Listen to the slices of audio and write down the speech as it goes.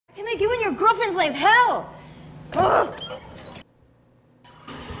make you and your girlfriend's life hell! Ugh.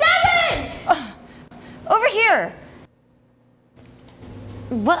 7! Over here!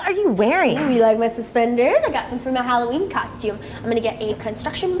 What are you wearing? Ooh, you like my suspenders? I got them from a Halloween costume. I'm gonna get a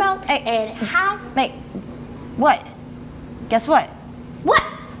construction belt and how? Mate, what? Guess what? What?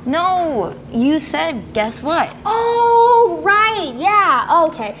 No, you said guess what? Oh, right, yeah,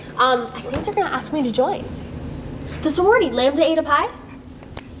 okay. I think they're gonna ask me to join. The sorority, Lambda Eta Pi?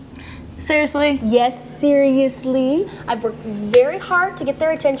 Seriously? Yes, seriously. I've worked very hard to get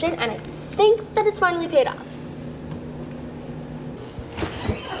their attention and I think that it's finally paid off.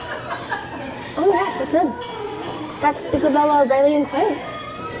 Oh my gosh, that's him. That's Isabella Aurelian Quinn.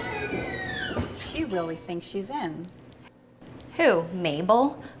 She really thinks she's in. Who?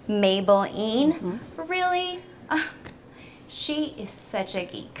 Mabel? Maybelline? Mm-hmm. Really? She is such a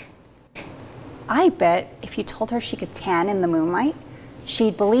geek. I bet if you told her she could tan in the moonlight,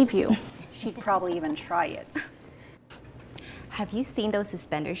 she'd believe you. She'd probably even try it. Have you seen those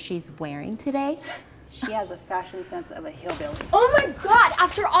suspenders she's wearing today? She has a fashion sense of a hillbilly. Oh my God,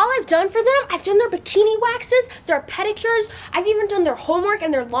 after all I've done for them, I've done their bikini waxes, their pedicures, I've even done their homework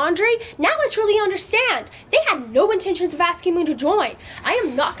and their laundry. Now I truly understand. They had no intentions of asking me to join. I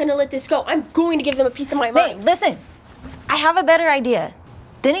am not gonna let this go. I'm going to give them a piece of my mind. Wait, listen, I have a better idea.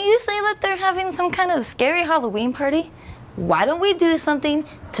 Didn't you say that they're having some kind of scary Halloween party? Why don't we do something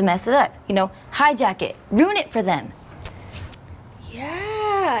to mess it up? You know, hijack it, ruin it for them.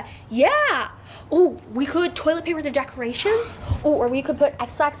 Yeah. Oh, we could toilet paper the decorations. Oh, or we could put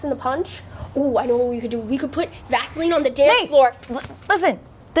X-Lax in the punch. Oh, I know what we could do. We could put Vaseline on the dance floor. Listen,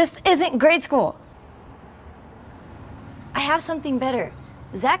 this isn't grade school. I have something better.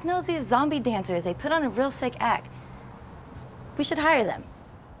 Zach knows these zombie dancers. They put on a real sick act. We should hire them.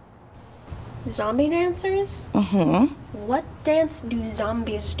 Zombie dancers? Mm-hmm. What dance do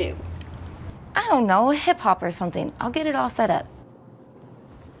zombies do? I don't know, hip-hop or something. I'll get it all set up.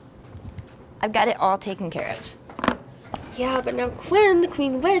 I've got it all taken care of. Yeah, but now Quinn, the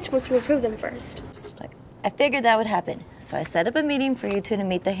Queen Witch, wants to approve them first. Look, I figured that would happen, so I set up a meeting for you two to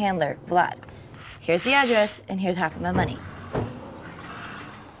meet the handler, Vlad. Here's the address, and here's half of my money.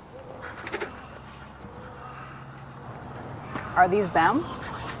 Are these them?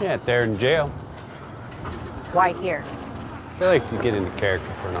 Yeah, they're in jail. Why here? They like to get into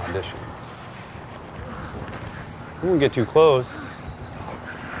character for an audition. I won't get too close.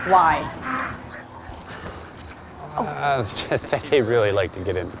 Why? It's just that they really like to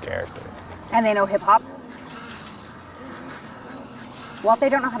get into character. And they know hip hop? Well, if they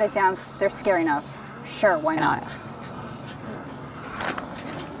don't know how to dance, they're scary enough. Sure, why not?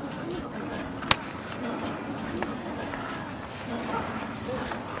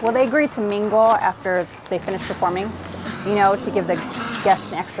 Will they agree to mingle after they finish performing? You know, to give the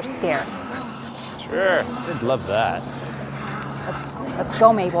guests an extra scare. Sure, they'd love that. Let's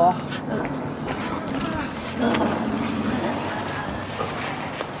go, Mabel.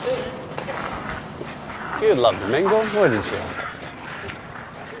 You'd love to mingle, wouldn't you?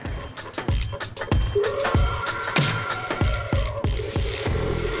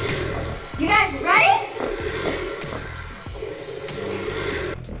 You guys ready?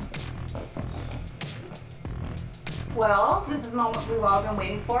 Well, this is the moment we've all been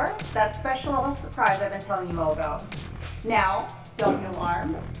waiting for. That special little surprise I've been telling you all about. Now, don't be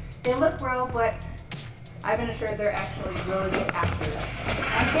alarmed. They look real, but I've been assured they're actually really good actors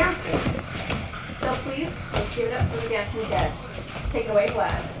and dancers. So please, let's give it up for the dancing dead. Take it away,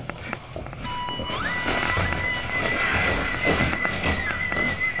 Vlad.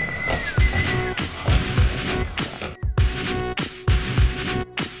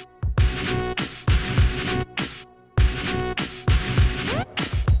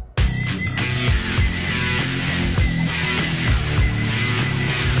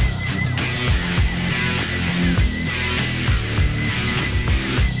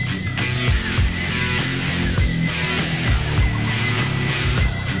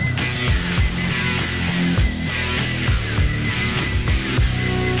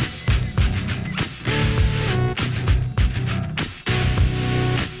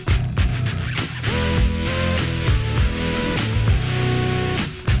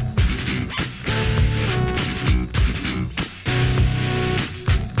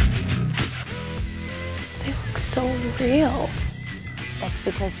 So real. That's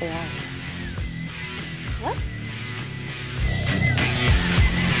because they are. What?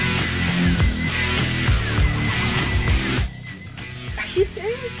 Are you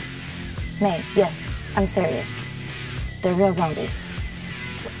serious? May, yes, I'm serious. They're real zombies.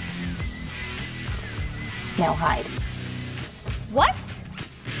 Now hide. What?